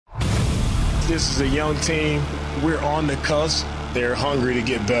This is a young team. We're on the cusp. They're hungry to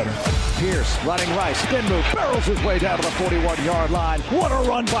get better. Pierce running right, spin move, barrels his way down to the 41-yard line. What a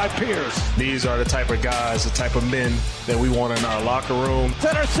run by Pierce. These are the type of guys, the type of men that we want in our locker room. It's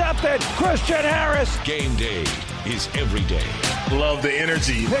intercepted. Christian Harris. Game day is every day. Love the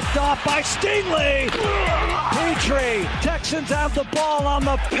energy. Picked off by Stingley. Petrie. Texans have the ball on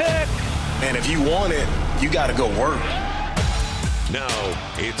the pick. And if you want it, you got to go work. Now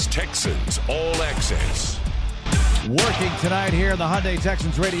it's Texans All Access. Working tonight here in the Hyundai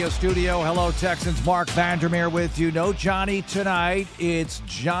Texans radio studio. Hello, Texans. Mark Vandermeer with you. No Johnny tonight. It's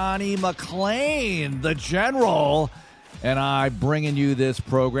Johnny McClain, the general, and I bringing you this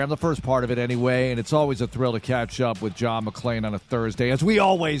program, the first part of it anyway, and it's always a thrill to catch up with John McClain on a Thursday, as we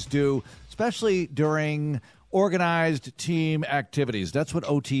always do, especially during organized team activities. That's what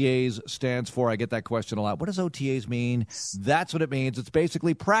OTAs stands for. I get that question a lot. What does OTAs mean? That's what it means. It's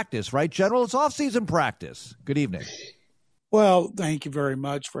basically practice, right, General? It's off-season practice. Good evening. Well, thank you very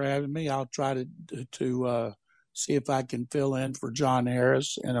much for having me. I'll try to see if I can fill in for John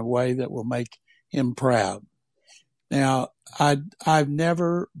Harris in a way that will make him proud. Now, I've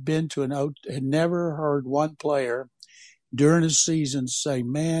never been to had never heard one player during a season say,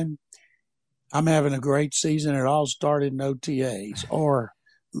 man, I'm having a great season. It all started in OTAs. Or,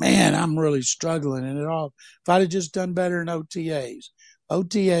 man, I'm really struggling. And if I'd have just done better in OTAs.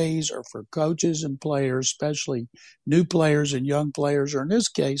 OTAs are for coaches and players, especially new players and young players. Or in this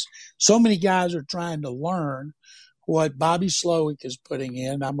case, so many guys are trying to learn what Bobby Slowick is putting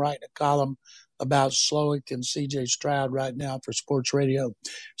in. I'm writing a column about Slowick and C.J. Stroud right now for Sports Radio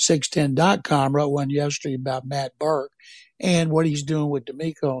 610.com. Wrote one yesterday about Matt Burke and what he's doing with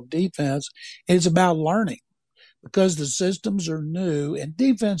D'Amico on defense. And it's about learning because the systems are new and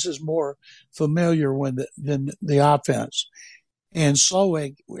defense is more familiar than the offense. And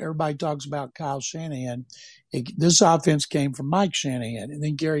Slowick, everybody talks about Kyle Shanahan. This offense came from Mike Shanahan. And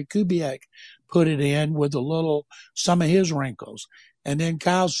then Gary Kubiak put it in with some of his wrinkles. And then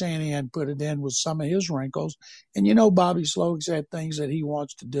Kyle Shanahan put it in with some of his wrinkles. And Bobby Slowick's had things that he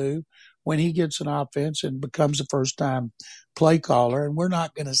wants to do when he gets an offense and becomes a first-time play caller. And we're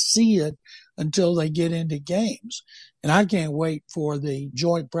not going to see it until they get into games. And I can't wait for the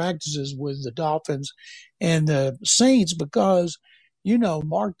joint practices with the Dolphins and the Saints because,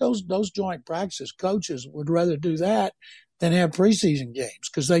 Mark, those joint practices, coaches would rather do that than have preseason games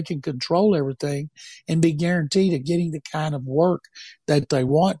because they can control everything and be guaranteed of getting the kind of work that they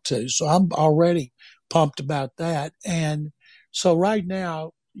want to. So I'm already pumped about that. And so right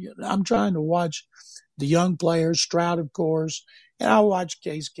now, I'm trying to watch the young players, Stroud, of course, and I'll watch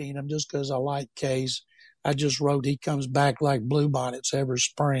Case Keenum just because I like Case. I just wrote he comes back like bluebonnets every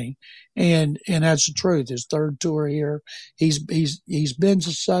spring, and that's the truth. His third tour here, he's been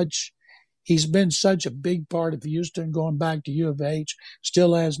such a big part of Houston, going back to U of H,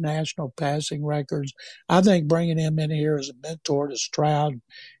 still has national passing records. I think bringing him in here as a mentor to Stroud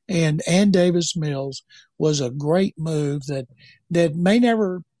and Davis Mills was a great move that may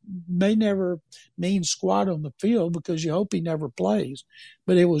never mean squat on the field because you hope he never plays,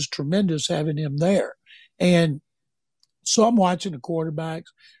 but it was tremendous having him there. And so I'm watching the quarterbacks.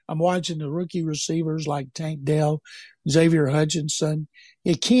 I'm watching the rookie receivers like Tank Dell, Xavier Hutchinson.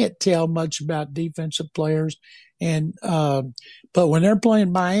 You can't tell much about defensive players. And but when they're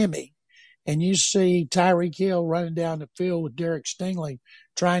playing Miami and you see Tyreek Hill running down the field with Derek Stingley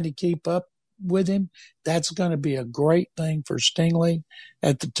trying to keep up with him, that's going to be a great thing for Stingley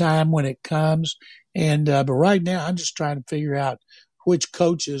at the time when it comes. And but right now I'm just trying to figure out which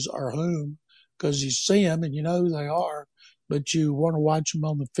coaches are whom because you see them and you know who they are, but you want to watch them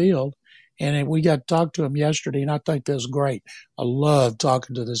on the field. And we got to talk to them yesterday, and I think that's great. I love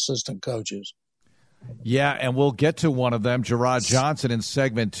talking to the assistant coaches. Yeah, and we'll get to one of them, Gerard Johnson, in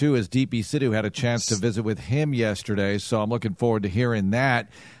segment 2, as DP Sidhu had a chance to visit with him yesterday. So I'm looking forward to hearing that.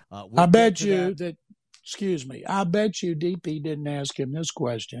 I bet you DP didn't ask him this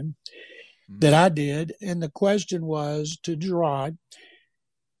question that I did. And the question was to Gerard,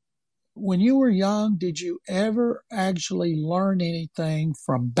 when you were young, did you ever actually learn anything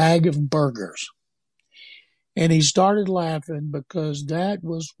from Bag of Burgers? And he started laughing because that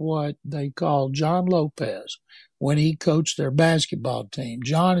was what they called John Lopez when he coached their basketball team.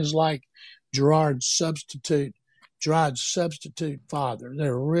 John is like Gerard's substitute father.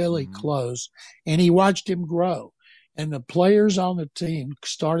 They're really close. And he watched him grow. And the players on the team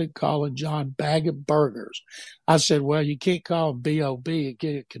started calling John Bag of Burgers. I said, well, you can't call him B.O.B. and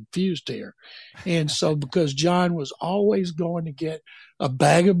get it confused here. And so because John was always going to get a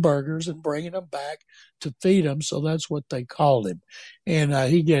bag of burgers and bringing them back to feed them, so that's what they called him. And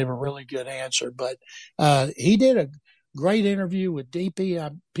he gave a really good answer. But he did a great interview with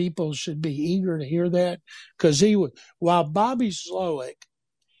DP. People should be eager to hear that because he was, while Bobby Slowick,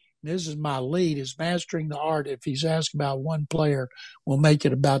 this is my lead, is mastering the art. If he's asked about one player, we'll make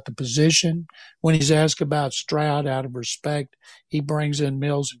it about the position. When he's asked about Stroud, out of respect, he brings in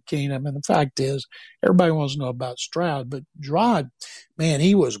Mills and Keenum. And the fact is, everybody wants to know about Stroud. But Rod, man,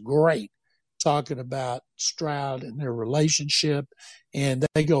 he was great talking about Stroud and their relationship. And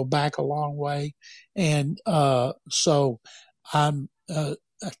they go back a long way. And so I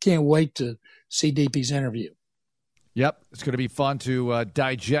can't wait to see DP's interview. Yep, it's going to be fun to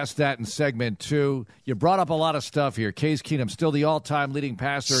digest that in segment 2. You brought up a lot of stuff here. Case Keenum, still the all-time leading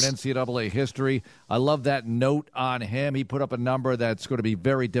passer in NCAA history. I love that note on him. He put up a number that's going to be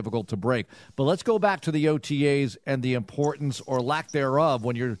very difficult to break. But let's go back to the OTAs and the importance or lack thereof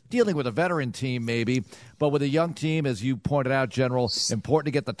when you're dealing with a veteran team maybe. But with a young team, as you pointed out, General, important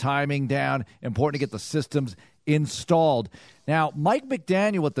to get the timing down, important to get the systems installed. Now, Mike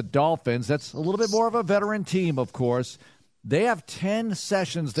McDaniel with the Dolphins, that's a little bit more of a veteran team, of course. They have 10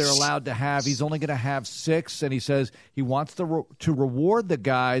 sessions they're allowed to have. He's only going to have 6, and he says he wants to reward the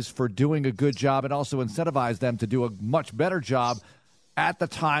guys for doing a good job and also incentivize them to do a much better job at the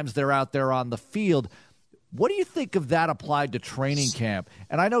times they're out there on the field. What do you think of that applied to training camp?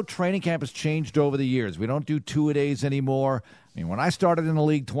 And I know training camp has changed over the years. We don't do two-a-days anymore. I mean, when I started in the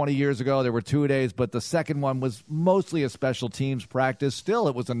league 20 years ago, there were two-a-days, but the second one was mostly a special teams practice. Still,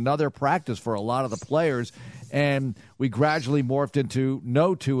 it was another practice for a lot of the players, and we gradually morphed into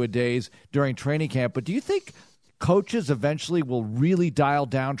no two-a-days during training camp. But do you think coaches eventually will really dial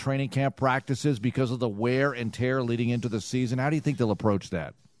down training camp practices because of the wear and tear leading into the season? How do you think they'll approach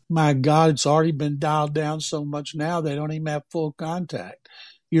that? My God, it's already been dialed down so much now they don't even have full contact.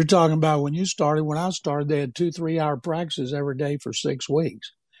 You're talking about when I started, they had 2-3 hour practices every day for 6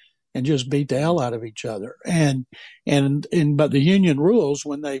 weeks and just beat the hell out of each other. But the union rules,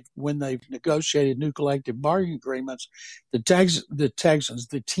 when they've negotiated new collective bargaining agreements, the Texans,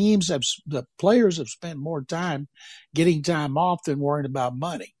 the players have spent more time getting time off than worrying about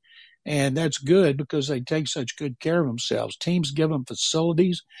money. And that's good because they take such good care of themselves. Teams give them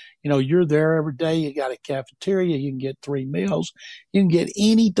facilities. You know, you're there every day. You got a cafeteria. You can get 3 meals. You can get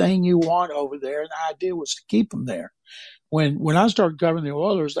anything you want over there. And the idea was to keep them there. When I started covering the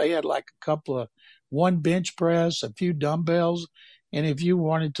Oilers, they had like a couple of one bench press, a few dumbbells. And if you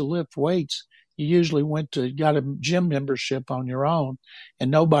wanted to lift weights, you usually got a gym membership on your own,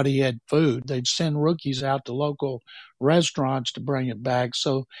 and nobody had food. They'd send rookies out to local restaurants to bring it back.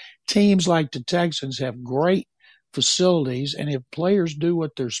 So teams like the Texans have great facilities, and if players do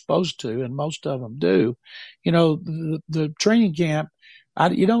what they're supposed to, and most of them do, you know, the training camp,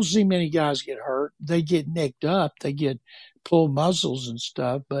 you don't see many guys get hurt. They get nicked up. They get pulled muscles and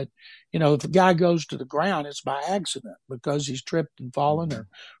stuff. But, you know, if a guy goes to the ground, it's by accident because he's tripped and fallen or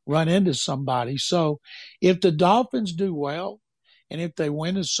run into somebody. So if the Dolphins do well, and if they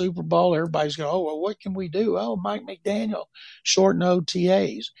win the Super Bowl, everybody's going, oh, well, what can we do? Oh, Mike McDaniel, shorten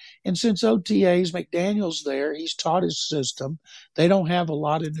OTAs. And since OTAs, McDaniel's there, he's taught his system. They don't have a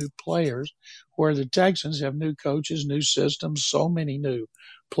lot of new players, where the Texans have new coaches, new systems, so many new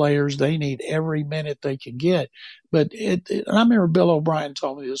players. They need every minute they can get. But and I remember Bill O'Brien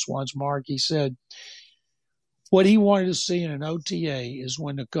told me this once, Mark. He said, what he wanted to see in an OTA is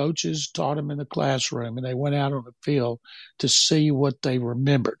when the coaches taught him in the classroom and they went out on the field to see what they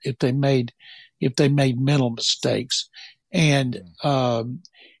remembered, if they made mental mistakes. And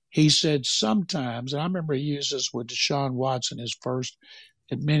he said sometimes, and I remember he used this with Deshaun Watson, his first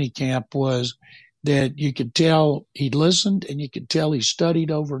at minicamp, was that you could tell he listened and you could tell he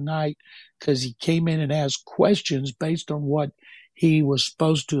studied overnight because he came in and asked questions based on what he was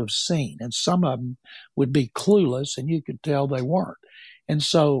supposed to have seen. And some of them would be clueless, and you could tell they weren't. And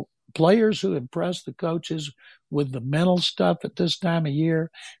so players who impress the coaches with the mental stuff at this time of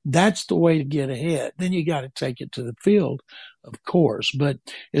year, that's the way to get ahead. Then you got to take it to the field, of course. But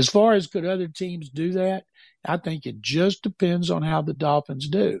as far as could other teams do that, I think it just depends on how the Dolphins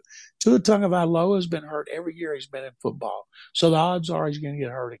do. Tua Tagovailoa has been hurt every year he's been in football. So the odds are he's going to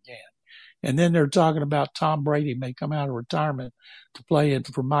get hurt again. And then they're talking about Tom Brady may come out of retirement to play it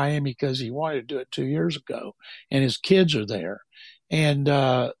for Miami because he wanted to do it 2 years ago, and his kids are there. And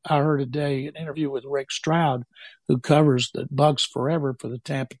I heard today an interview with Rick Stroud, who covers the Bucs forever for the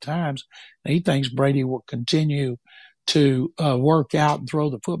Tampa Times. And he thinks Brady will continue to work out and throw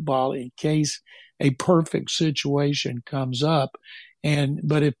the football in case a perfect situation comes up.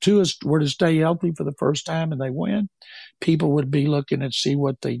 But if Tua were to stay healthy for the first time and they win, people would be looking at see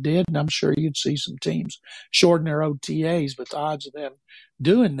what they did. And I'm sure you'd see some teams shorten their OTAs, but the odds of them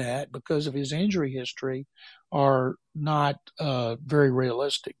doing that because of his injury history are not very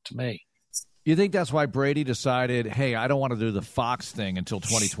realistic to me. You think that's why Brady decided, hey, I don't want to do the Fox thing until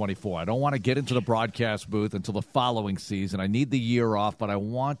 2024. I don't want to get into the broadcast booth until the following season. I need the year off, but I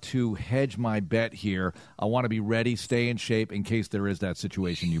want to hedge my bet here. I want to be ready, stay in shape in case there is that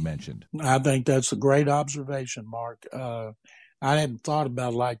situation you mentioned. I think that's a great observation, Mark. I hadn't thought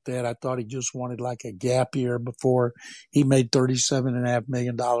about it like that. I thought he just wanted like a gap year before he made $37.5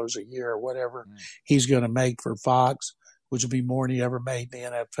 million a year or whatever he's going to make for Fox, which will be more than he ever made in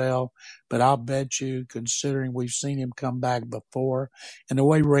the NFL. But I'll bet you, considering we've seen him come back before, and the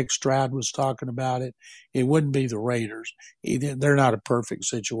way Rick Stroud was talking about it, it wouldn't be the Raiders. They're not a perfect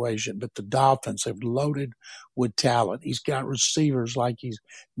situation, but the Dolphins have loaded with talent. He's got receivers like he's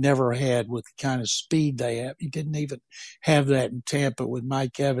never had with the kind of speed they have. He didn't even have that in Tampa with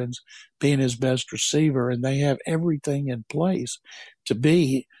Mike Evans being his best receiver, and they have everything in place to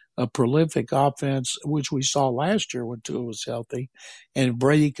be a prolific offense, which we saw last year when Tua was healthy, and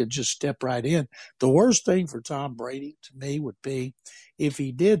Brady could just step right in. The worst thing for Tom Brady, to me, would be if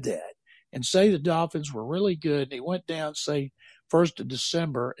he did that and say the Dolphins were really good and he went down, say, 1st of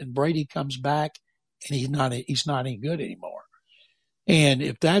December, and Brady comes back and he's not any good anymore. And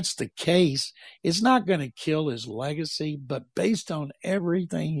if that's the case, it's not going to kill his legacy, but based on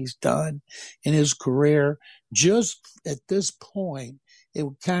everything he's done in his career, just at this point, it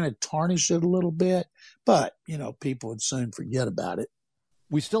would kind of tarnish it a little bit, but, people would soon forget about it.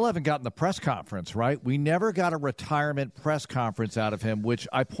 We still haven't gotten the press conference, right? We never got a retirement press conference out of him, which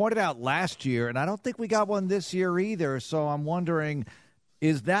I pointed out last year, and I don't think we got one this year either. So I'm wondering,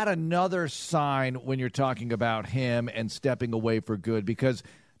 is that another sign when you're talking about him and stepping away for good? Because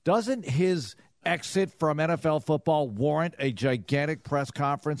doesn't his exit from NFL football warrant a gigantic press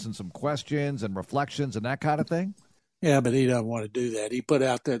conference and some questions and reflections and that kind of thing? Yeah, but he doesn't want to do that. He put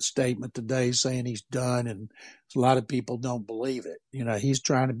out that statement today saying he's done, and a lot of people don't believe it. He's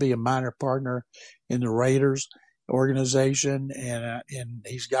trying to be a minor partner in the Raiders organization, and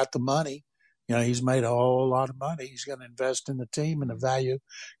he's got the money. He's made a whole lot of money. He's going to invest in the team, and the value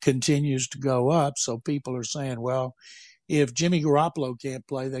continues to go up. So people are saying, well, if Jimmy Garoppolo can't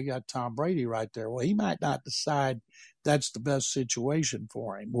play, they got Tom Brady right there. Well, he might not decide that's the best situation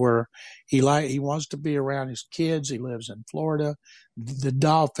for him, where he wants to be around his kids. He lives in Florida. The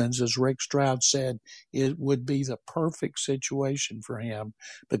Dolphins, as Rick Stroud said, it would be the perfect situation for him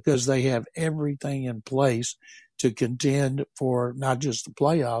because they have everything in place to contend for not just the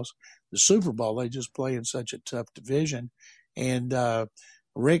playoffs, the Super Bowl. They just play in such a tough division. And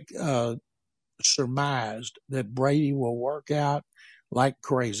Rick surmised that Brady will work out like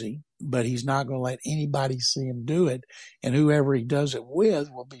crazy, but he's not going to let anybody see him do it. And whoever he does it with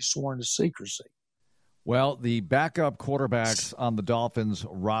will be sworn to secrecy. Well, the backup quarterbacks on the Dolphins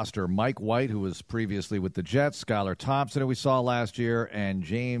roster, Mike White, who was previously with the Jets, Skylar Thompson, who we saw last year, and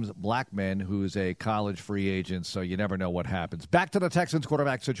James Blackman, who's a college free agent, so you never know what happens. Back to the Texans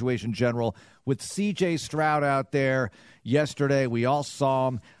quarterback situation, General, with C.J. Stroud out there yesterday. We all saw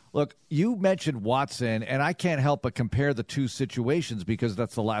him. Look, you mentioned Watson, and I can't help but compare the two situations because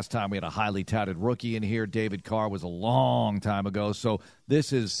that's the last time we had a highly touted rookie in here. David Carr was a long time ago, so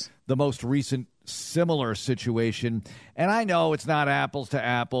this is the most recent similar situation. And I know it's not apples to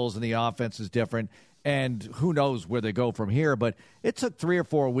apples, and the offense is different, and who knows where they go from here, but it took 3 or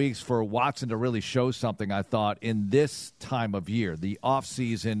 4 weeks for Watson to really show something, I thought, in this time of year, the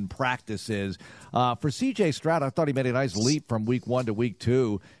offseason practices. For C.J. Stroud, I thought he made a nice leap from week 1 to week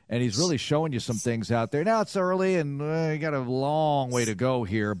 2, and he's really showing you some things out there. Now it's early, and you got a long way to go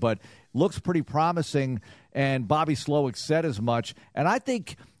here, but looks pretty promising, and Bobby Slowick said as much. And I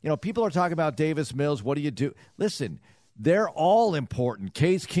think, people are talking about Davis Mills. What do you do? Listen, they're all important.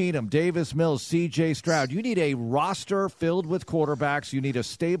 Case Keenum, Davis Mills, C.J. Stroud. You need a roster filled with quarterbacks. You need a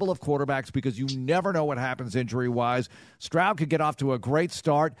stable of quarterbacks because you never know what happens injury-wise. Stroud could get off to a great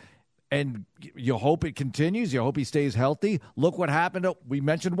start, and you hope it continues. You hope he stays healthy. Look what happened. We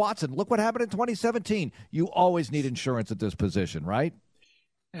mentioned Watson. Look what happened in 2017. You always need insurance at this position, right?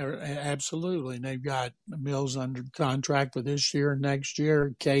 Absolutely. And they've got Mills under contract for this year and next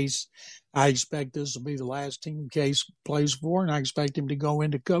year. Case, I expect this will be the last team Case plays for, and I expect him to go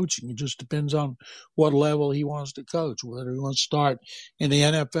into coaching. It just depends on what level he wants to coach, whether he wants to start in the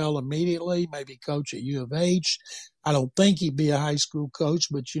NFL immediately, maybe coach at U of H. I don't think he'd be a high school coach,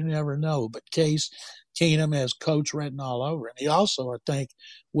 but you never know. But Case Keenum has coach written all over him. He also, I think,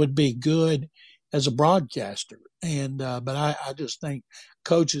 would be good as a broadcaster. And but I just think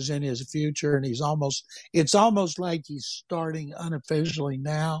coach is in his future, and it's almost like he's starting unofficially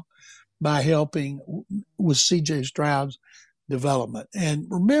now by helping with C.J. Stroud's development. And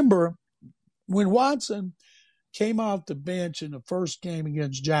remember, when Watson came off the bench in the first game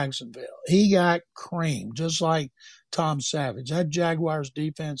against Jacksonville, he got creamed, just like Tom Savage. That Jaguars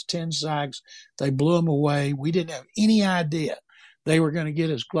defense, 10 sacks, they blew him away. We didn't have any idea they were going to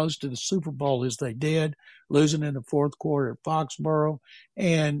get as close to the Super Bowl as they did, losing in the fourth quarter at Foxborough.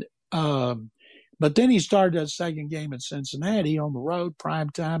 And but then he started that second game at Cincinnati on the road, prime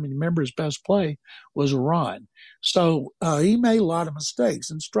time, and remember his best play was a run. So he made a lot of mistakes,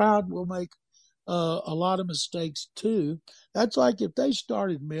 and Stroud will make a lot of mistakes too. That's like if they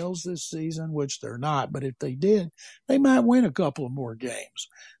started Mills this season, which they're not, but if they did, they might win a couple of more games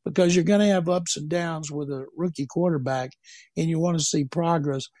because you're going to have ups and downs with a rookie quarterback, and you want to see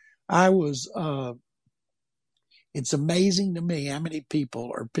progress. It's amazing to me how many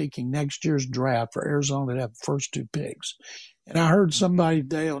people are picking next year's draft for Arizona to have the first two picks. And I heard somebody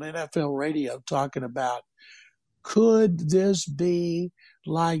today on NFL radio talking about, could this be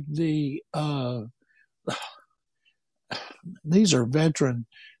like these are veteran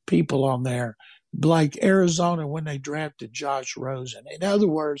people on there, like Arizona when they drafted Josh Rosen. In other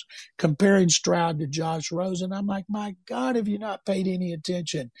words, comparing Stroud to Josh Rosen, I'm like, my God, have you not paid any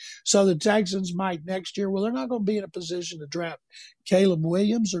attention? So the Texans might next year, well, they're not going to be in a position to draft Caleb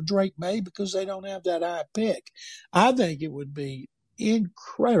Williams or Drake May because they don't have that high pick. I think it would be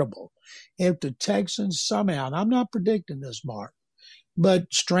incredible if the Texans somehow, and I'm not predicting this, Mark,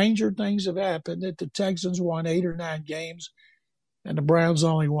 but stranger things have happened, that the Texans won 8 or 9 games and the Browns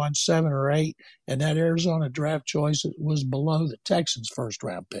only won 7 or 8, and that Arizona draft choice was below the Texans'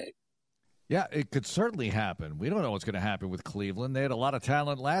 first-round pick. Yeah, it could certainly happen. We don't know what's going to happen with Cleveland. They had a lot of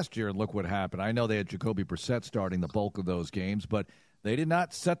talent last year, and look what happened. I know they had Jacoby Brissett starting the bulk of those games, but they did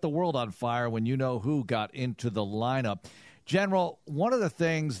not set the world on fire when you know who got into the lineup. General, one of the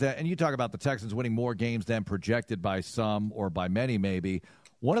things that, and you talk about the Texans winning more games than projected by some or by many maybe,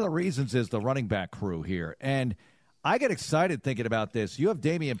 one of the reasons is the running back crew here. And I get excited thinking about this. You have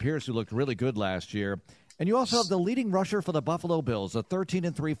Dameon Pierce, who looked really good last year, and you also have the leading rusher for the Buffalo Bills, a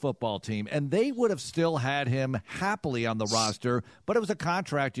 13-3 football team, and they would have still had him happily on the roster, but it was a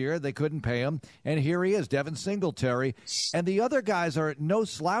contract year. They couldn't pay him, and here he is, Devin Singletary. And the other guys are no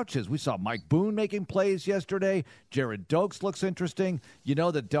slouches. We saw Mike Boone making plays yesterday. Jared Dokes looks interesting. You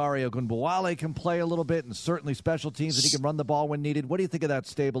know that Dario Gunbowale can play a little bit, and certainly special teams, and he can run the ball when needed. What do you think of that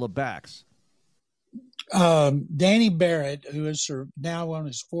stable of backs? Danny Barrett, who is now on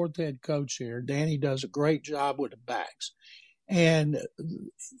his 4th head coach here, Danny does a great job with the backs. And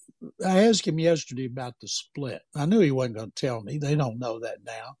I asked him yesterday about the split. I knew he wasn't going to tell me. They don't know that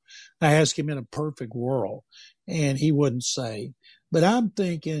now. I asked him in a perfect world, and he wouldn't say. But I'm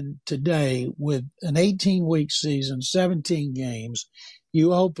thinking today, with an 18-week season, 17 games,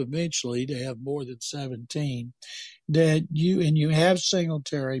 you hope eventually to have more than 17, that you have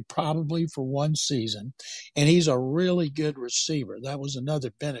Singletary probably for one season, and he's a really good receiver. That was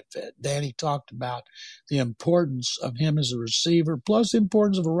another benefit. Danny talked about the importance of him as a receiver, plus the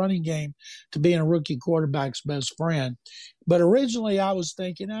importance of a running game to being a rookie quarterback's best friend. But originally I was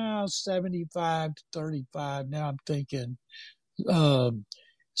thinking, 75 to 35. Now I'm thinking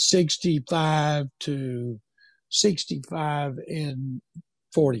 65 to 65 and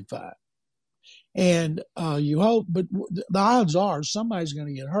 45. And you hope, but the odds are somebody's going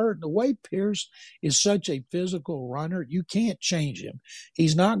to get hurt. And the way Pierce is such a physical runner, you can't change him.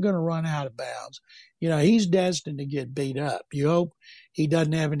 He's not going to run out of bounds. You know, he's destined to get beat up. You hope he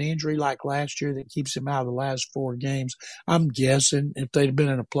doesn't have an injury like last year that keeps him out of the last 4 games. I'm guessing if they'd been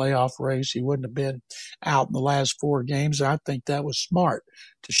in a playoff race, he wouldn't have been out in the last 4 games. I think that was smart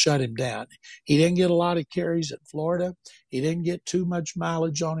to shut him down. He didn't get a lot of carries at Florida. He didn't get too much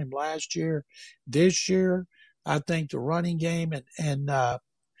mileage on him last year. This year, I think the running game and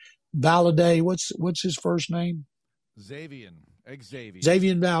Valladay, what's his first name? Xavier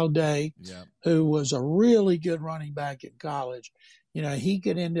Valladay, who was a really good running back in college. He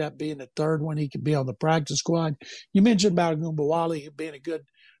could end up being the third one. He could be on the practice squad. You mentioned about Gumbawali being a good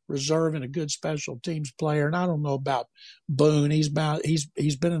reserve and a good special teams player, and I don't know about Boone. He's been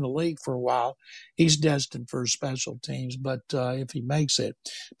in the league for a while. He's destined for special teams, but if he makes it.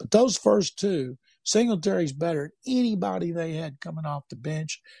 But those first two, Singletary's better than anybody they had coming off the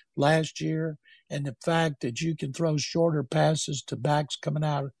bench last year, and the fact that you can throw shorter passes to backs coming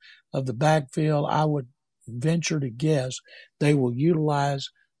out of the backfield, I would venture to guess they will utilize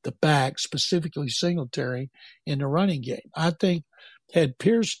the back, specifically Singletary, in the running game. I think had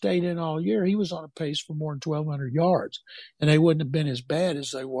Pierce stayed in all year, he was on a pace for more than 1,200 yards, and they wouldn't have been as bad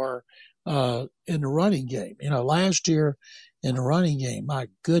as they were in the running game. Last year in the running game, my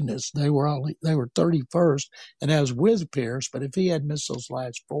goodness, they were 31st, and that was with Pierce. But if he had missed those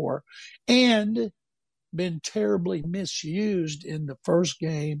last four and been terribly misused in the first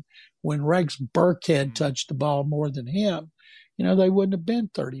game when Rex Burkhead touched the ball more than him, they wouldn't have been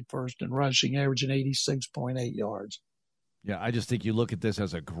 31st in rushing, averaging 86.8 yards. Yeah, I just think you look at this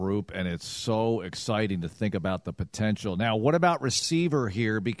as a group, and it's so exciting to think about the potential. Now, what about receiver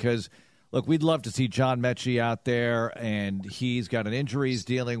here? Because, look, we'd love to see John Mechie out there, and he's got an injury he's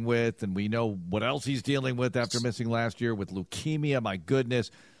dealing with, and we know what else he's dealing with after missing last year with leukemia. My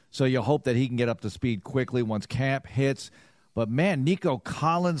goodness. So you hope that he can get up to speed quickly once camp hits. But, man, Nico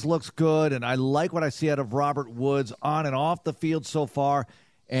Collins looks good, and I like what I see out of Robert Woods on and off the field so far.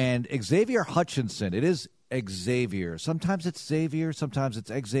 And Xavier Hutchinson, it is Xavier. Sometimes it's Xavier, sometimes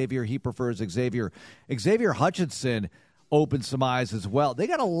it's Xavier. He prefers Xavier. Xavier Hutchinson opened some eyes as well. They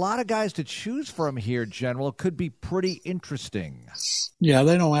got a lot of guys to choose from here, General. It could be pretty interesting. Yeah,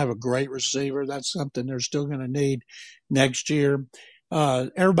 they don't have a great receiver. That's something they're still going to need next year.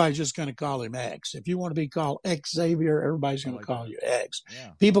 Everybody's just going to call him X. If you want to be called Xavier, everybody's going to call you X.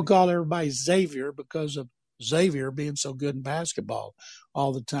 Yeah. People call everybody Xavier because of Xavier being so good in basketball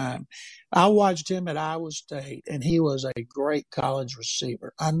all the time. I watched him at Iowa State, and he was a great college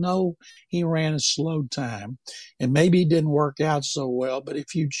receiver. I know he ran a slow time, and maybe he didn't work out so well, but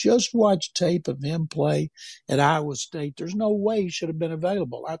if you just watch tape of him play at Iowa State, there's no way he should have been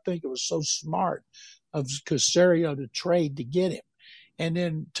available. I think it was so smart of Caserio to trade to get him. And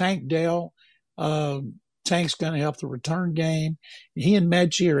then Tank Dell, Tank's going to help the return game. He and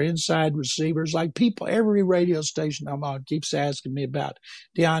Mechie are inside receivers. Like people, every radio station I'm on keeps asking me about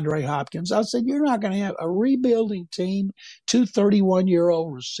DeAndre Hopkins. I said, you're not going to have a rebuilding team, two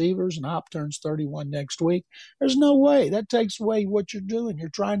 31-year-old receivers, and Hop turns 31 next week. There's no way. That takes away what you're doing. You're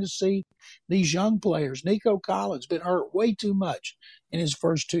trying to see these young players. Nico Collins been hurt way too much in his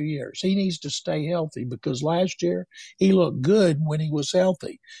first 2 years. He needs to stay healthy because last year he looked good when he was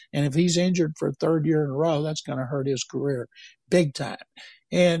healthy. And if he's injured for a third year in a row, that's going to hurt his career big time.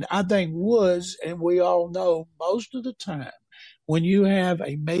 And I think Woods, and we all know most of the time, when you have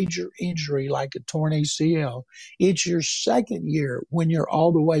a major injury like a torn ACL, it's your second year when you're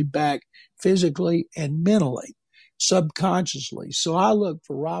all the way back physically and mentally, subconsciously. So I look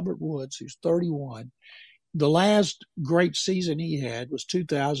for Robert Woods, who's 31. The last great season he had was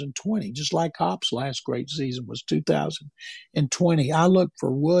 2020, just like Hop's last great season was 2020. I look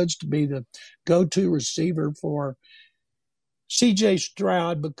for Woods to be the go-to receiver for C.J.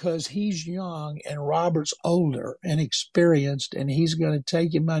 Stroud because he's young and Robert's older and experienced, and he's going to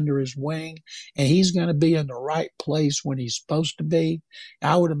take him under his wing, and he's going to be in the right place when he's supposed to be.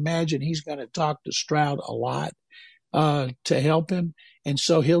 I would imagine he's going to talk to Stroud a lot to help him, and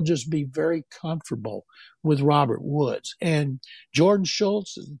so he'll just be very comfortable with Robert Woods. And Jordan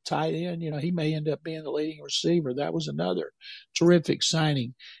Schultz is the tight end. He may end up being the leading receiver. That was another terrific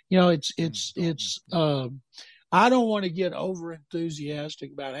signing. I don't want to get over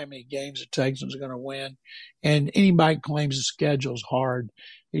enthusiastic about how many games the Texans are going to win. And anybody claims the schedule's hard,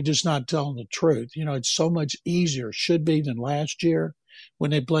 they're just not telling the truth. It's so much easier, should be, than last year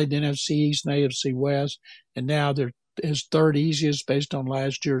when they played the NFC East and AFC West. And now they're his third easiest based on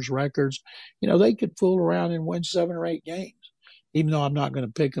last year's records. They could fool around and win 7 or 8 games, even though I'm not going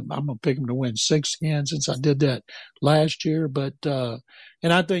to pick them. I'm going to pick them to win 6 again since I did that last year. But,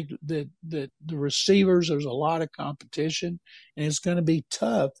 and I think that the receivers, there's a lot of competition, and it's going to be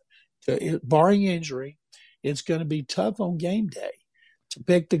tough barring injury. It's going to be tough on game day to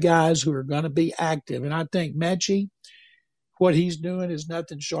pick the guys who are going to be active. And I think Mechie, what he's doing is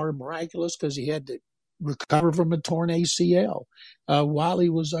nothing short of miraculous because he had to recover from a torn ACL while he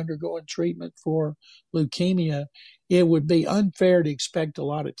was undergoing treatment for leukemia. It would be unfair to expect a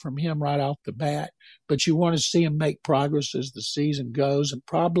lot from him right off the bat, but you want to see him make progress as the season goes. And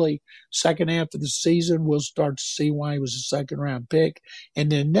probably second half of the season, we'll start to see why he was a second-round pick.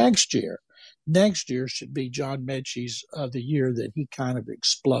 And then next year, next year should be John Mechie's the year that he kind of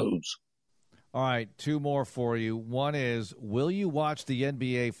explodes. All right, two more for you. One is, will you watch the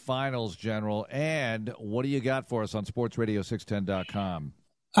NBA Finals, General? And what do you got for us on sportsradio610.com?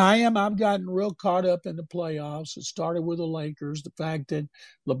 I am. I've gotten real caught up in the playoffs. It started with the Lakers, the fact that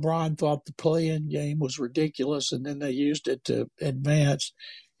LeBron thought the play-in game was ridiculous, and then they used it to advance.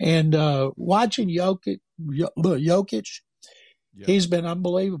 And watching Jokic, he's been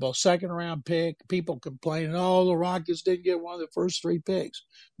unbelievable. Second-round pick. People complaining, the Rockets didn't get one of the first three picks.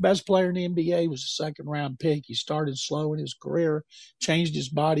 Best player in the NBA was a second-round pick. He started slow in his career, changed his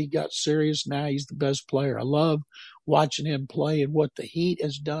body, got serious. Now he's the best player. I love watching him play, and what the Heat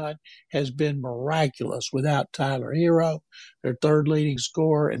has done has been miraculous without Tyler Hero, their third leading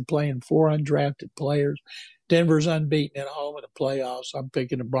scorer, and playing four undrafted players. Denver's unbeaten at home in the playoffs. I'm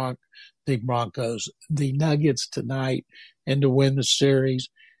picking the Broncos, the Nuggets tonight, and to win the series.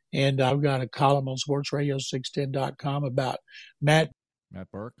 And I've got a column on sportsradio610.com about Matt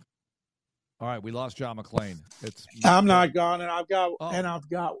Burke. All right, we lost John McClain. I'm not gone, and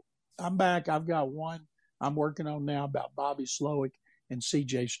I'm back. I've got one I'm working on now about Bobby Slowick and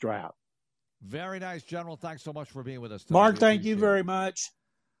C.J. Stroud. Very nice, General. Thanks so much for being with us today. Mark, thank you very much.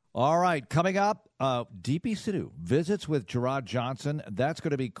 All right, coming up, DP Sidhu visits with Gerard Johnson. That's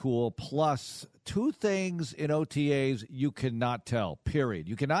going to be cool. Plus, two things in OTAs you cannot tell, period.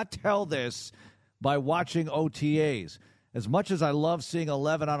 You cannot tell this by watching OTAs. As much as I love seeing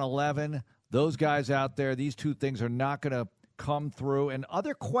 11 on 11, those guys out there, these two things are not going to come through. And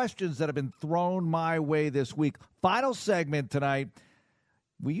other questions that have been thrown my way this week. Final segment tonight.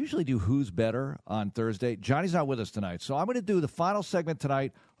 We usually do Who's Better on Thursday. Johnny's not with us tonight, so I'm going to do the final segment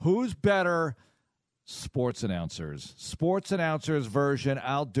tonight. Who's Better? Sports announcers. Sports announcers version.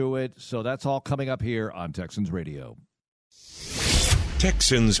 I'll do it. So that's all coming up here on Texans Radio.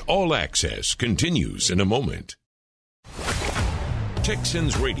 Texans All Access continues in a moment.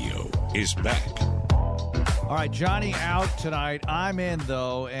 Texans Radio is back. All right, Johnny out tonight. I'm in,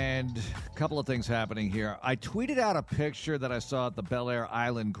 though, and a couple of things happening here. I tweeted out a picture that I saw at the Bel Air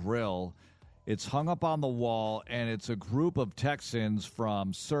Island Grill. It's hung up on the wall, and it's a group of Texans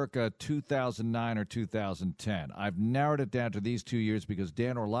from circa 2009 or 2010. I've narrowed it down to these 2 years because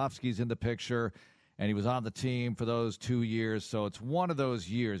Dan Orlovsky's in the picture, and he was on the team for those 2 years. So it's one of those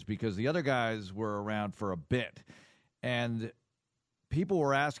years because the other guys were around for a bit. And people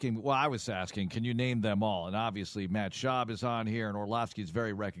were asking, well, I was asking, can you name them all? And obviously Matt Schaub is on here, and Orlovsky's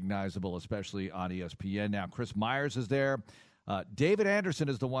very recognizable, especially on ESPN. Now, Chris Myers is there. David Anderson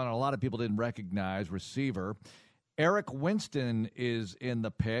is the one a lot of people didn't recognize, receiver. Eric Winston is in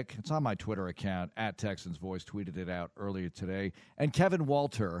the pick. It's on my Twitter account, at Texans Voice, tweeted it out earlier today. And Kevin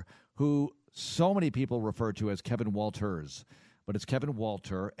Walter, who so many people refer to as Kevin Walters. But it's Kevin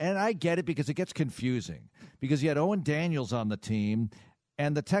Walter, and I get it because it gets confusing. Because you had Owen Daniels on the team,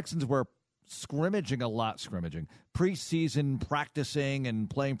 and the Texans were preseason practicing and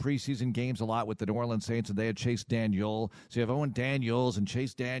playing preseason games a lot with the New Orleans Saints, and they had Chase Daniel. So you have Owen Daniels and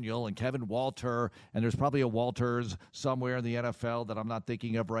Chase Daniel and Kevin Walter, and there's probably a Walters somewhere in the NFL that I'm not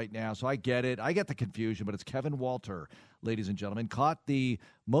thinking of right now. So I get it. I get the confusion, but it's Kevin Walter, ladies and gentlemen, caught the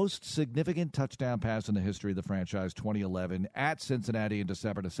most significant touchdown pass in the history of the franchise, 2011, at Cincinnati in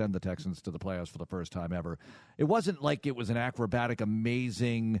December to send the Texans to the playoffs for the first time ever. It wasn't like it was an acrobatic,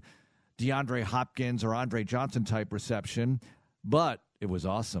 amazing DeAndre Hopkins or Andre Johnson type reception, but it was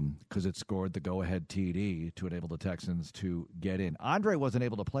awesome because it scored the go-ahead TD to enable the Texans to get in. Andre wasn't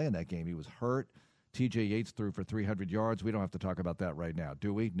able to play in that game. He was hurt. TJ Yates threw for 300 yards. We don't have to talk about that right now,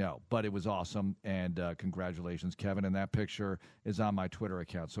 do we? No, but it was awesome, and congratulations, Kevin. And that picture is on my Twitter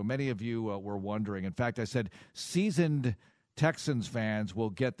account. So many of you were wondering. In fact, I said seasoned Texans fans will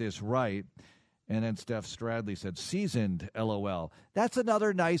get this right. And then Steph Stradley said, seasoned, LOL. That's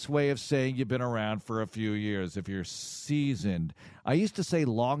another nice way of saying you've been around for a few years if you're seasoned. I used to say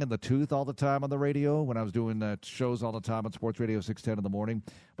long in the tooth all the time on the radio when I was doing shows all the time on Sports Radio 610 in the morning.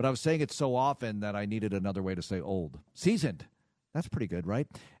 But I was saying it so often that I needed another way to say old. Seasoned. That's pretty good, right?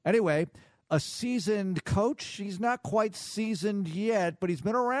 Anyway, a seasoned coach. He's not quite seasoned yet, but he's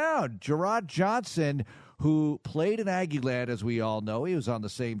been around. Gerard Johnson, who played in Aggieland, as we all know. He was on the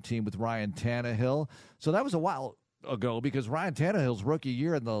same team with Ryan Tannehill. So that was a while ago because Ryan Tannehill's rookie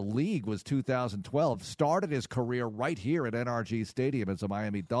year in the league was 2012. Started his career right here at NRG Stadium as a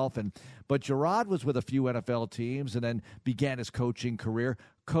Miami Dolphin. But Gerard was with a few NFL teams and then began his coaching career.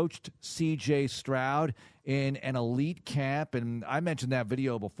 coached C.J. Stroud in an elite camp, and I mentioned that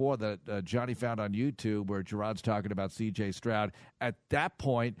video before that Johnny found on YouTube where Gerard's talking about C.J. Stroud. At that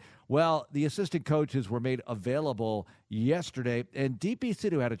point, well, the assistant coaches were made available yesterday, and DP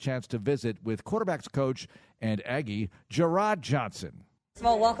Sidhu had a chance to visit with quarterbacks coach and Aggie Gerard Johnson.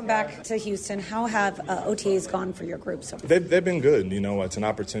 Well, welcome back to Houston. How have OTAs gone for your group so far? They've been good. It's an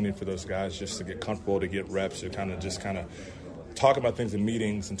opportunity for those guys just to get comfortable, to get reps, to kind of talk about things in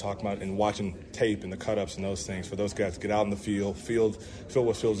meetings and talk about and watching tape and the cut-ups and those things for those guys to get out in the field, feel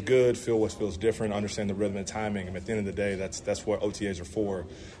what feels good, feel what feels different, understand the rhythm and timing. And at the end of the day, that's what OTAs are for,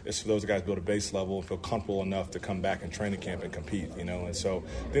 is for those guys to build a base level and feel comfortable enough to come back in training camp and compete, And so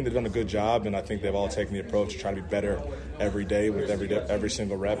I think they've done a good job, and I think they've all taken the approach to try to be better every day with every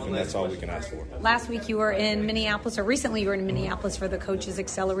single rep, and that's all we can ask for. Last week you were in Minneapolis, or recently you were in Minneapolis for the Coaches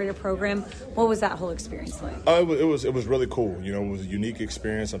Accelerator program. What was that whole experience like? It was really cool. It was a unique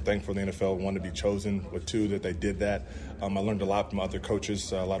experience. I'm thankful the NFL wanted to be chosen with two that they did that. I learned a lot from other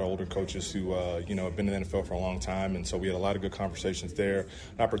coaches, a lot of older coaches who have been in the NFL for a long time, and so we had a lot of good conversations there.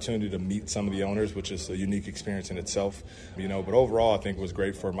 An opportunity to meet some of the owners, which is a unique experience in itself. But overall, I think it was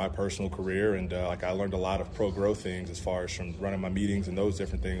great for my personal career, and I learned a lot of pro growth things as far as from running my meetings and those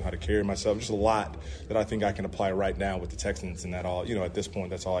different things, how to carry myself. Just a lot that I think I can apply right now with the Texans, and that all at this point,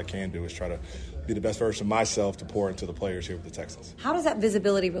 that's all I can do is try to be the best version of myself to pour into the players here with the Texans. How does that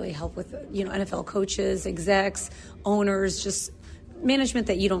visibility really help with NFL coaches, execs, owners, just management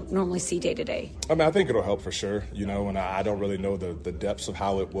that you don't normally see day to day? I think it'll help for sure, and I don't really know the depths of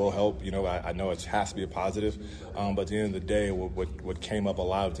how it will help. I know it has to be a positive, but at the end of the day, what came up a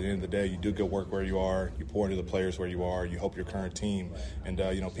lot, at the end of the day, you do good work where you are, you pour into the players where you are, you help your current team, and,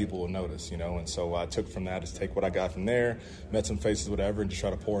 people will notice, and so I took from that is take what I got from there, met some faces, whatever, and just try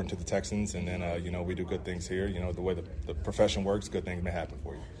to pour into the Texans, and then, we do good things here. The way the profession works, good things may happen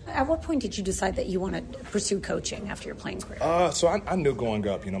for you. At what point did you decide that you want to pursue coaching after your playing career? So I knew growing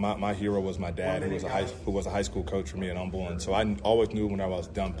up, my hero was my dad, who was a high school coach for me at Humble, and so I always knew when I was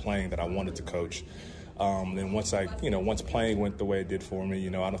done playing that I wanted to coach. And once playing went the way it did for me,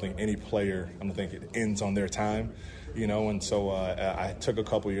 I don't think any player, it ends on their time, and so I took a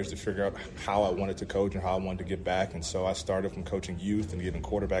couple years to figure out how I wanted to coach and how I wanted to get back, and so I started from coaching youth and giving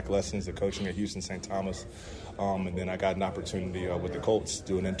quarterback lessons to coaching at Houston St. Thomas, and then I got an opportunity with the Colts to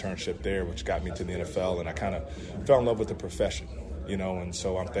do an internship there, which got me to the NFL, and I kind of fell in love with the profession. And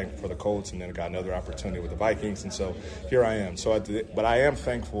so I'm thankful for the Colts, and then I got another opportunity with the Vikings, and so here I am. But I am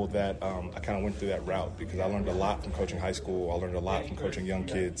thankful that I kind of went through that route because I learned a lot from coaching high school. I learned a lot from coaching young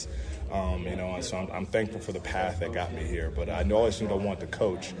kids, and so I'm thankful for the path that got me here. But I always knew I wanted to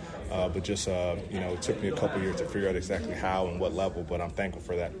coach, but just, it took me a couple years to figure out exactly how and what level, but I'm thankful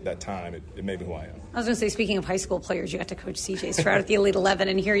for that time. It made me who I am. I was going to say, speaking of high school players, you got to coach C.J. Stroud at the Elite 11,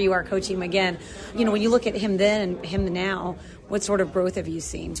 and here you are coaching him again. When you look at him then and him now, what sort of growth have you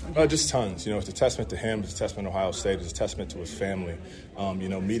seen? Just tons. It's a testament to him. It's a testament to Ohio State. It's a testament to his family.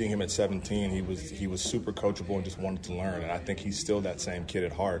 Meeting him at 17, he was super coachable and just wanted to learn. And I think he's still that same kid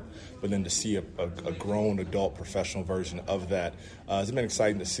at heart. But then to see a grown adult professional version of that, it's been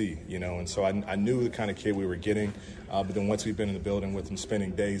exciting to see. And so I knew the kind of kid we were getting. But then once we've been in the building with him,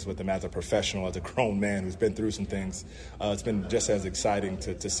 spending days with him as a professional, as a grown man who's been through some things, it's been just as exciting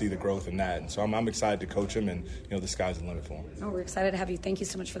to see the growth in that. And so I'm excited to coach him, and the sky's the limit for him. Oh, we're excited to have you. Thank you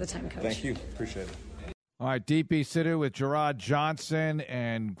so much for the time, Coach. Thank you. Appreciate it. All right, DP Sidhu with Gerard Johnson,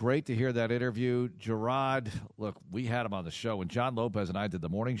 and great to hear that interview. Gerard, look, we had him on the show. When John Lopez and I did the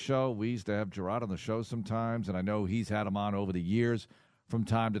morning show, we used to have Gerard on the show sometimes, and I know he's had him on over the years from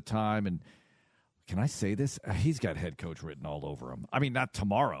time to time, and can I say this? He's got head coach written all over him. I mean, not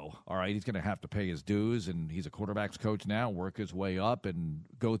tomorrow, all right? He's going to have to pay his dues, and he's a quarterback's coach now, work his way up and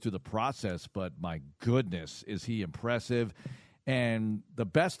go through the process. But my goodness, is he impressive. And the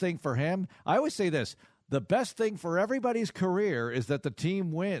best thing for him, I always say this, the best thing for everybody's career is that the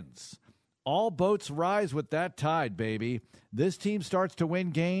team wins. All boats rise with that tide, baby. This team starts to win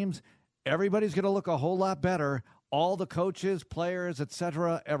games. Everybody's going to look a whole lot better. All the coaches, players,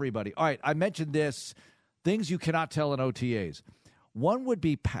 etc., everybody. All right, I mentioned this, things you cannot tell in OTAs. One would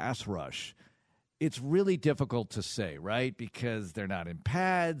be pass rush. It's really difficult to say, right? Because they're not in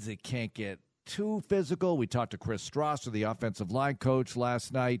pads. It can't get too physical. We talked to Chris Strasser, the offensive line coach,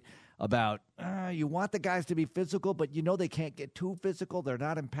 last night about you want the guys to be physical, but they can't get too physical. They're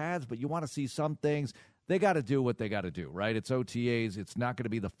not in pads, but you want to see some things. they got to do what they got to do, right? It's OTAs. It's not going to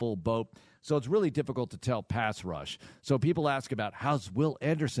be the full boat. So it's really difficult to tell pass rush. So people ask about, how's Will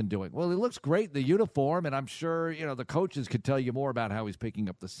Anderson doing? Well, he looks great in the uniform, and I'm sure, the coaches could tell you more about how he's picking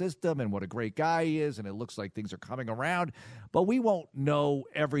up the system and what a great guy he is, and it looks like things are coming around. But we won't know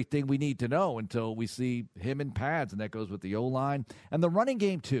everything we need to know until we see him in pads, and that goes with the O-line. And the running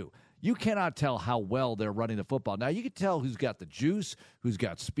game, too. You cannot tell how well they're running the football. Now, you can tell who's got the juice, who's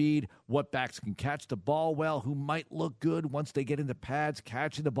got speed, what backs can catch the ball well, who might look good once they get into pads,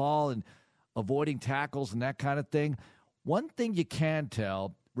 catching the ball and avoiding tackles and that kind of thing. One thing you can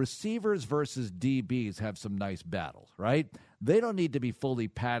tell, receivers versus DBs have some nice battles, right? They don't need to be fully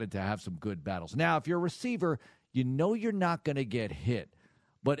padded to have some good battles. Now, if you're a receiver, you know you're not going to get hit.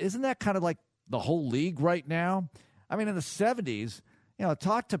 But isn't that kind of like the whole league right now? I mean, in the 70s,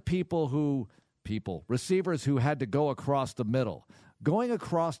 talk to receivers who had to go across the middle. Going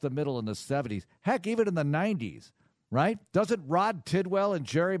across the middle in the 70s, heck, even in the 90s, right? Doesn't Rod Tidwell and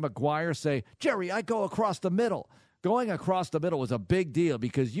Jerry Maguire say, Jerry, I go across the middle? Going across the middle was a big deal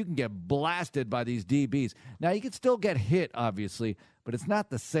because you can get blasted by these DBs. Now, you can still get hit, obviously, but it's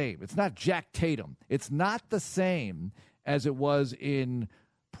not the same. It's not Jack Tatum. It's not the same as it was in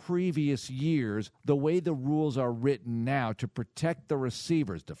previous years, the way the rules are written now to protect the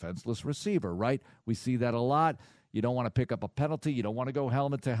receivers, defenseless receiver, right? We see that a lot. You don't want to pick up a penalty. You don't want to go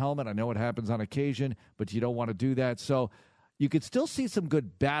helmet to helmet. I know it happens on occasion, but you don't want to do that. So you could still see some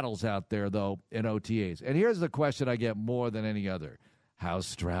good battles out there, though, in OTAs. And here's the question I get more than any other. How's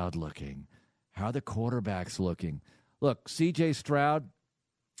Stroud looking? How are the quarterbacks looking? Look, C.J. Stroud,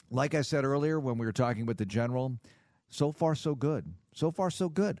 like I said earlier when we were talking with the general, so far so good. So far so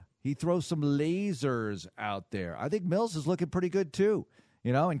good. He throws some lasers out there. I think Mills is looking pretty good, too.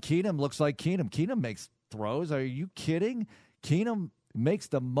 And Keenum looks like Keenum. Keenum makes throws. Are you kidding? Keenum makes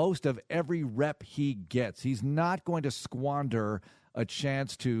the most of every rep he gets. He's not going to squander a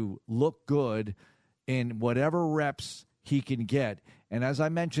chance to look good in whatever reps he can get. And as I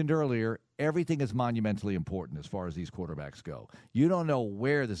mentioned earlier, everything is monumentally important as far as these quarterbacks go. You don't know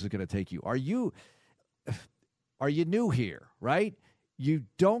where this is going to take you. Are you new here, right? You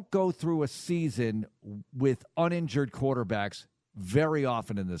don't go through a season with uninjured quarterbacks very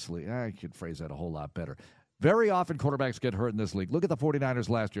often in this league. I could phrase that a whole lot better. Very often quarterbacks get hurt in this league. Look at the 49ers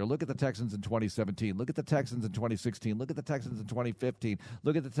last year. Look at the Texans in 2017. Look at the Texans in 2016. Look at the Texans in 2015.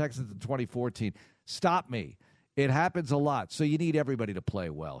 Look at the Texans in 2014. Stop me. It happens a lot. So you need everybody to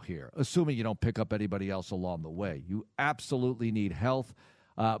play well here, assuming you don't pick up anybody else along the way. You absolutely need health.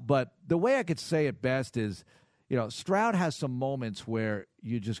 But the way I could say it best is, Stroud has some moments where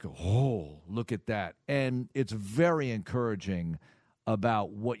you just go, oh, look at that. And it's very encouraging about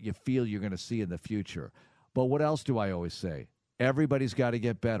what you feel you're going to see in the future. But what else do I always say? Everybody's got to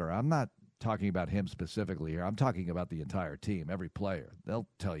get better. I'm not talking about him specifically here. I'm talking about the entire team, every player. They'll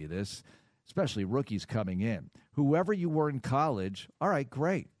tell you this, especially rookies coming in. Whoever you were in college, all right,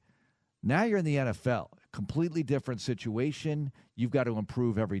 great. Now you're in the NFL. Completely different situation. You've got to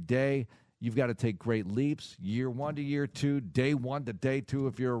improve every day. You've got to take great leaps, year one to year two, day one to day two.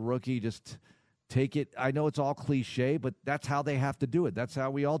 If you're a rookie, just take it. I know it's all cliche, but that's how they have to do it. That's how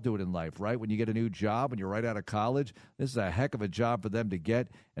we all do it in life, right? When you get a new job, when you're right out of college, this is a heck of a job for them to get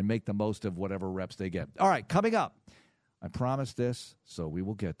and make the most of whatever reps they get. All right, coming up, I promised this, so we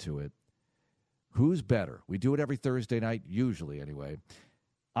will get to it. Who's better? We do it every Thursday night, usually anyway.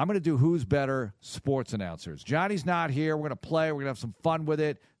 I'm going to do Who's Better sports announcers. Johnny's not here. We're going to play. We're going to have some fun with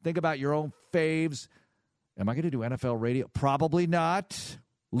it. Think about your own faves. Am I going to do NFL radio? Probably not.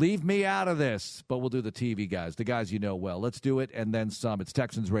 Leave me out of this. But we'll do the TV guys, the guys you know well. Let's do it and then some. It's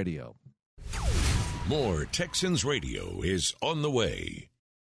Texans Radio. More Texans Radio is on the way.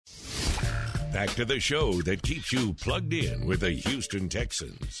 Back to the show that keeps you plugged in with the Houston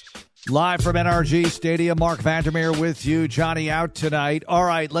Texans. Live from NRG Stadium, Mark Vandermeer with you. Johnny out tonight. All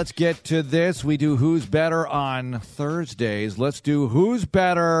right, let's get to this. We do Who's Better on Thursdays. Let's do Who's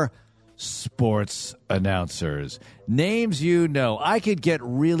Better sports announcers. Names you know. I could get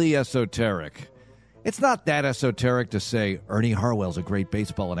really esoteric. It's not that esoteric to say Ernie Harwell's a great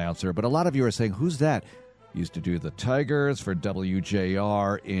baseball announcer, but a lot of you are saying, who's that? Used to do the Tigers for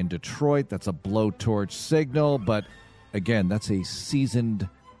WJR in Detroit. That's a blowtorch signal, but again, that's a seasoned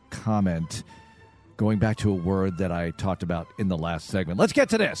comment going back to a word that I talked about in the last segment. Let's get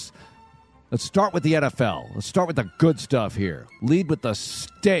to this. Let's start with the NFL. Let's start with the good stuff here. Lead with the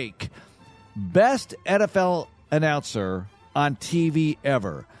steak. Best NFL announcer on TV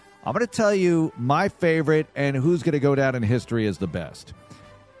ever. I'm going to tell you my favorite and who's going to go down in history as the best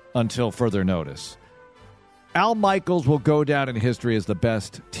until further notice. Al Michaels will go down in history as the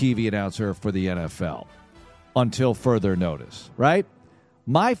best TV announcer for the NFL until further notice, right?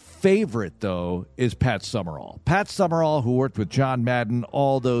 My favorite, though, is Pat Summerall. Pat Summerall, who worked with John Madden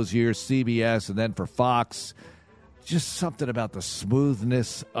all those years, CBS, and then for Fox. Just something about the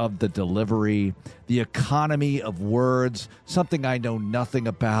smoothness of the delivery, the economy of words, something I know nothing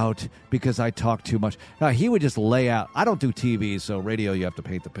about because I talk too much. Now, he would just lay out. I don't do TV, so radio, you have to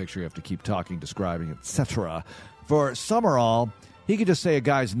paint the picture. You have to keep talking, describing, etc. For Summerall, he could just say a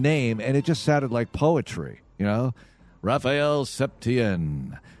guy's name, and it just sounded like poetry, you know? Raphael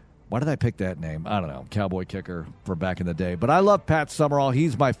Septien. Why did I pick that name? I don't know. Cowboy kicker for back in the day. But I love Pat Summerall.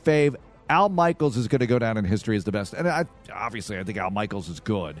 He's my fave. Al Michaels is going to go down in history as the best. And obviously, I think Al Michaels is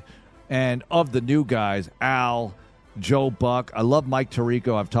good. And of the new guys, Al, Joe Buck. I love Mike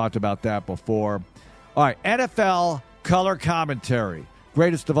Tirico. I've talked about that before. All right, NFL color commentary.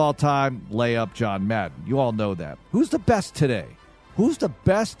 Greatest of all time, layup, John Madden. You all know that. Who's the best today? Who's the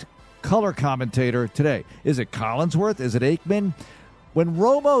best color commentator today? Is it Collinsworth? Is it Aikman? When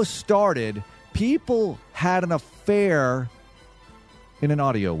Romo started, people had an affair, in an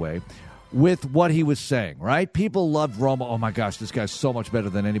audio way, with what he was saying, right? People loved Romo. Oh, my gosh, this guy's so much better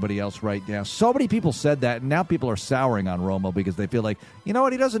than anybody else right now. So many people said that, and now people are souring on Romo because they feel like, you know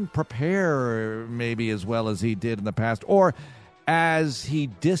what, he doesn't prepare maybe as well as he did in the past, or as he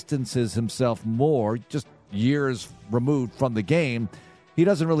distances himself more, just years removed from the game, he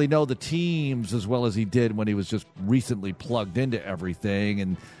doesn't really know the teams as well as he did when he was just recently plugged into everything.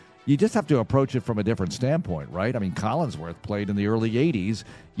 And you just have to approach it from a different standpoint, right? I mean, Collinsworth played in the early 80s.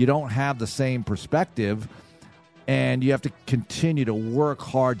 You don't have the same perspective, and you have to continue to work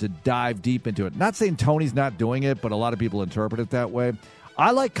hard to dive deep into it. Not saying Tony's not doing it, but a lot of people interpret it that way.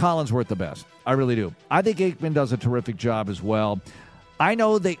 I like Collinsworth the best. I really do. I think Aikman does a terrific job as well. I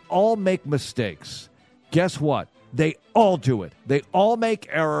know they all make mistakes. Guess what? They all do it. They all make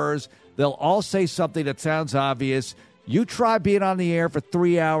errors. They'll all say something that sounds obvious. You try being on the air for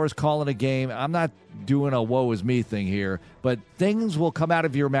 3 hours calling a game. I'm not doing a woe is me thing here, but things will come out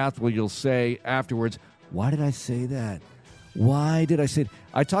of your mouth where you'll say afterwards, why did I say that? Why did I say it?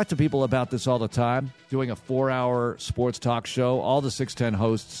 I talk to people about this all the time, doing a 4-hour sports talk show. All the 610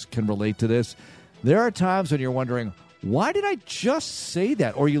 hosts can relate to this. There are times when you're wondering, why did I just say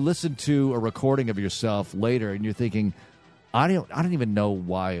that? Or you listen to a recording of yourself later and you're thinking, I don't even know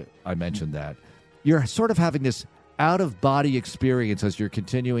why I mentioned that. You're sort of having this out-of-body experience as you're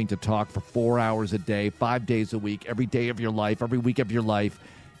continuing to talk for 4 hours a day, 5 days a week, every day of your life, every week of your life.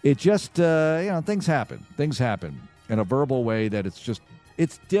 It just, things happen. Things happen in a verbal way that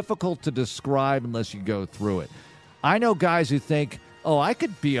it's difficult to describe unless you go through it. I know guys who think, oh, I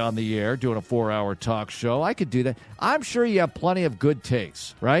could be on the air doing a 4-hour talk show. I could do that. I'm sure you have plenty of good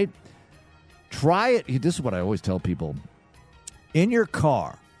takes, right? Try it. This is what I always tell people. In your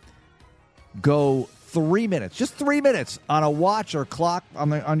car, go 3 minutes, just 3 minutes on a watch or clock,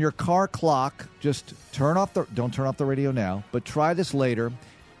 on your car clock. Just don't turn off the radio now, but try this later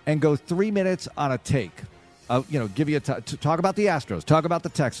and go 3 minutes on a take. Give you talk about the Astros, talk about the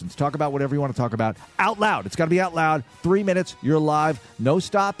Texans, talk about whatever you want to talk about out loud. It's got to be out loud. 3 minutes, you're live, no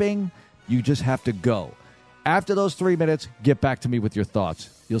stopping. You just have to go. After those 3 minutes, get back to me with your thoughts.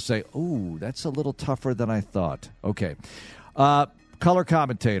 You'll say, "Ooh, that's a little tougher than I thought." Okay. Color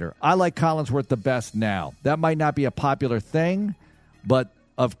commentator. I like Collinsworth the best now. That might not be a popular thing, but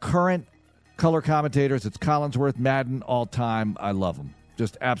of current color commentators, it's Collinsworth, Madden, all time. I love him.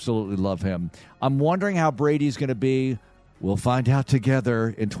 Just absolutely love him. I'm wondering how Brady's going to be. We'll find out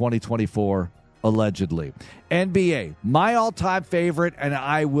together in 2024, allegedly. NBA, my all-time favorite, and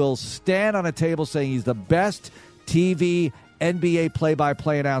I will stand on a table saying he's the best TV NBA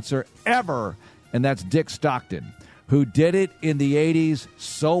play-by-play announcer ever, and that's Dick Stockton, who did it in the 80s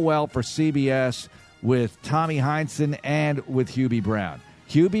so well for CBS with Tommy Heinsohn and with Hubie Brown.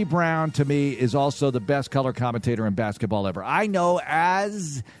 Hubie Brown, to me, is also the best color commentator in basketball ever. I know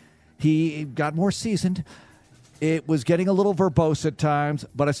as he got more seasoned, it was getting a little verbose at times,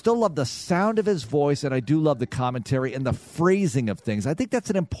 but I still love the sound of his voice, and I do love the commentary and the phrasing of things. I think that's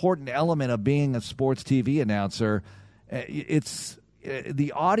an important element of being a sports TV announcer. It's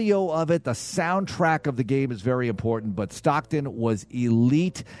the audio of it, the soundtrack of the game is very important, but Stockton was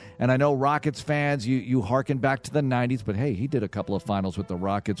elite. And I know Rockets fans, you hearken back to the 90s, but hey, he did a couple of finals with the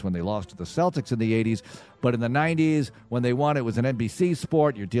Rockets when they lost to the Celtics in the 80s. But in the 90s, when they won, it was an NBC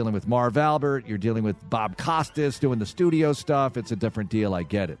sport. You're dealing with Marv Albert. You're dealing with Bob Costas doing the studio stuff. It's a different deal. I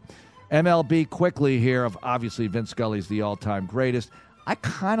get it. MLB quickly here of obviously Vince Scully's the all-time greatest.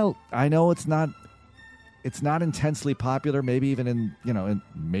 I know it's not intensely popular, maybe even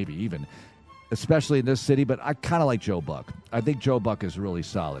especially in this city, but I kind of like Joe Buck. I think Joe Buck is really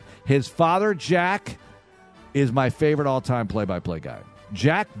solid. His father, Jack, is my favorite all-time play-by-play guy.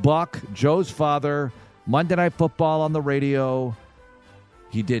 Jack Buck, Joe's father, Monday Night Football on the radio.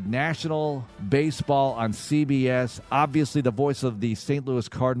 He did national baseball on CBS, obviously the voice of the St. Louis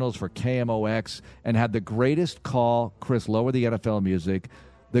Cardinals for KMOX, and had the greatest call, Chris, lower the NFL music,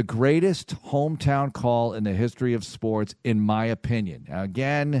 the greatest hometown call in the history of sports, in my opinion. Now,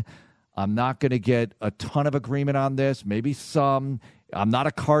 again, I'm not going to get a ton of agreement on this, maybe some. I'm not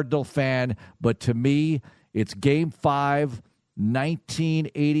a Cardinal fan, but to me, it's Game 5,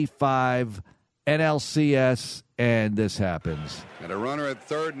 1985 NLCS, and this happens. And a runner at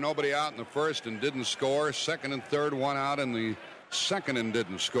third, nobody out in the first and didn't score. Second and third, one out in the second and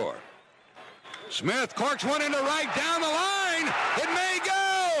didn't score. Smith corks one into right, down the line. It may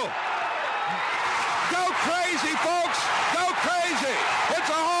go. Go crazy, folks. Go crazy. It's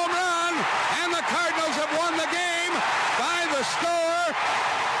a home run, and the Cardinals have won the game by the score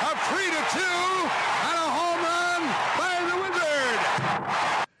of 3-2 and a home run by the Wizard.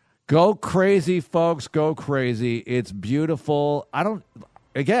 Go crazy, folks. Go crazy. It's beautiful. I'm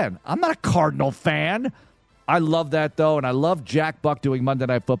not a Cardinal fan. I love that, though, and I love Jack Buck doing Monday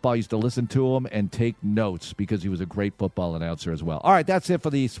Night Football. I used to listen to him and take notes because he was a great football announcer as well. All right, that's it for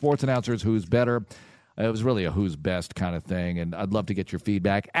the sports announcers. Who's better? It was really a who's best kind of thing, and I'd love to get your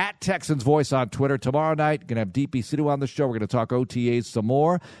feedback. At Texans Voice on Twitter. Tomorrow night, going to have DP Sidhu on the show. We're going to talk OTAs some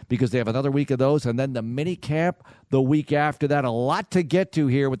more because they have another week of those, and then the mini camp the week after that. A lot to get to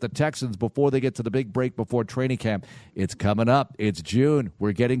here with the Texans before they get to the big break before training camp. It's coming up. It's June.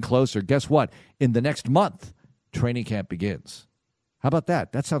 We're getting closer. Guess what? In the next month, training camp begins. How about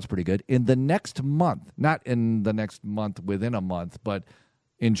that? That sounds pretty good. In the next month, not in the next month within a month, but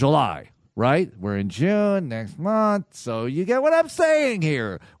in July. Right? We're in June next month, so you get what I'm saying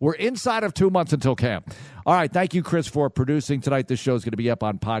here. We're inside of 2 months until camp. All right, thank you, Chris, for producing tonight. This show is going to be up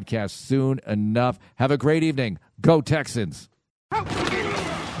on podcast soon enough. Have a great evening. Go Texans.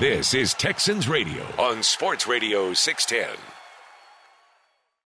 This is Texans Radio on Sports Radio 610.